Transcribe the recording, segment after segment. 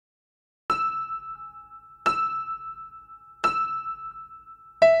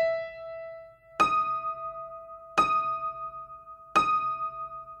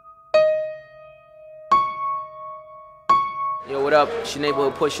Yo, what up? It's your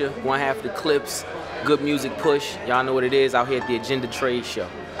neighborhood pusher, one half of the Clips, good music push. Y'all know what it is out here at the Agenda Trade Show.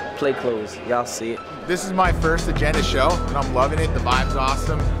 Play clothes, y'all see it. This is my first Agenda show, and I'm loving it. The vibe's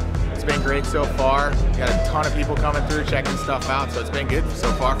awesome. It's been great so far. We got a ton of people coming through, checking stuff out, so it's been good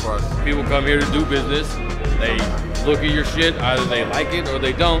so far for us. People come here to do business. They look at your shit, either they like it or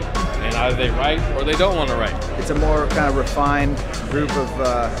they don't, and either they write or they don't want to write. It's a more kind of refined group of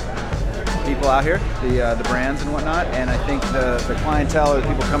people out here, the brands and whatnot, and I think the clientele or the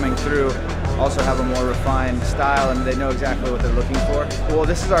people coming through also have a more refined style and they know exactly what they're looking for. Well,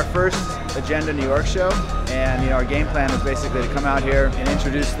 this is our first Agenda New York show, and our game plan was basically to come out here and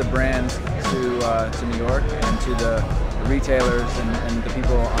introduce the brands to New York and to the retailers and the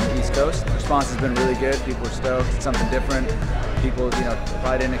people on the East Coast. The response has been really good. People are stoked. It's something different. People,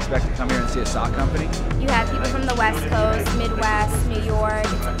 probably didn't expect to come here and see a sock company. You have people from the West Coast, Midwest, New York.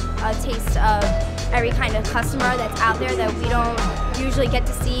 It's a taste of every kind of customer that's out there that we don't usually get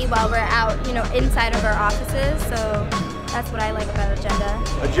to see while we're out, inside of our offices. So that's what I like about Agenda.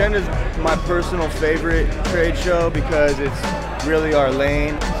 Agenda is my personal favorite trade show because it's really our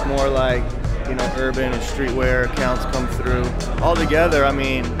lane. It's more like, urban and streetwear accounts come through. All together, I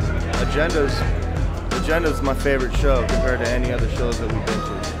mean, Agenda's my favorite show compared to any other shows that we've been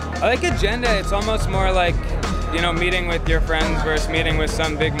to. I like Agenda. It's almost more like, meeting with your friends versus meeting with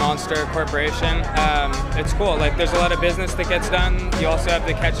some big monster corporation. It's cool. Like, there's a lot of business that gets done. You also have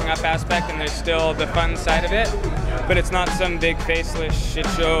the catching up aspect, and there's still the fun side of it. But it's not some big faceless shit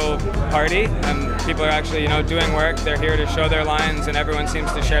show party. People are actually, doing work. They're here to show their lines, and everyone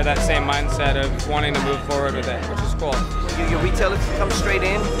seems to share that same mindset of wanting to move forward with it, which is cool. Your retailers come straight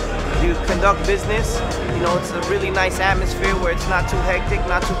in. You conduct business. It's a really nice atmosphere where it's not too hectic,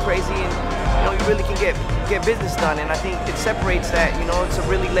 not too crazy, and you really can get business done. And I think it separates that. It's a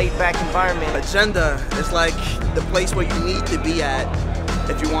really laid-back environment. Agenda is like the place where you need to be at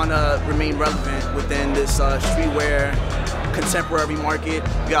if you want to remain relevant within this streetwear contemporary market.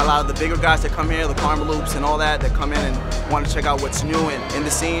 You got a lot of the bigger guys that come here, the Karma Loops and all that come in and want to check out what's new in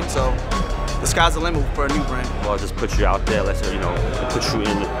the scene. So the sky's the limit for a new brand. Well, it just puts you out there. Let's say, it puts you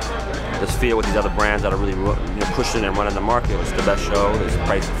in the sphere with these other brands that are really pushing and running the market. It's the best show. It's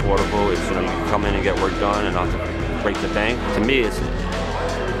price affordable. It's you can come in and get work done and not have to break the bank. To me, it's a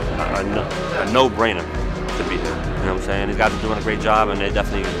no-brainer to be here. You know what I'm saying? These guys are doing a great job, and they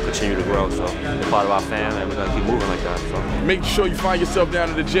definitely continue to grow. So they're part of our fam, and we're gonna keep moving like that. So make sure you find yourself down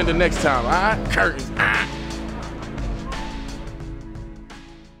at Agenda next time. All right, curtains.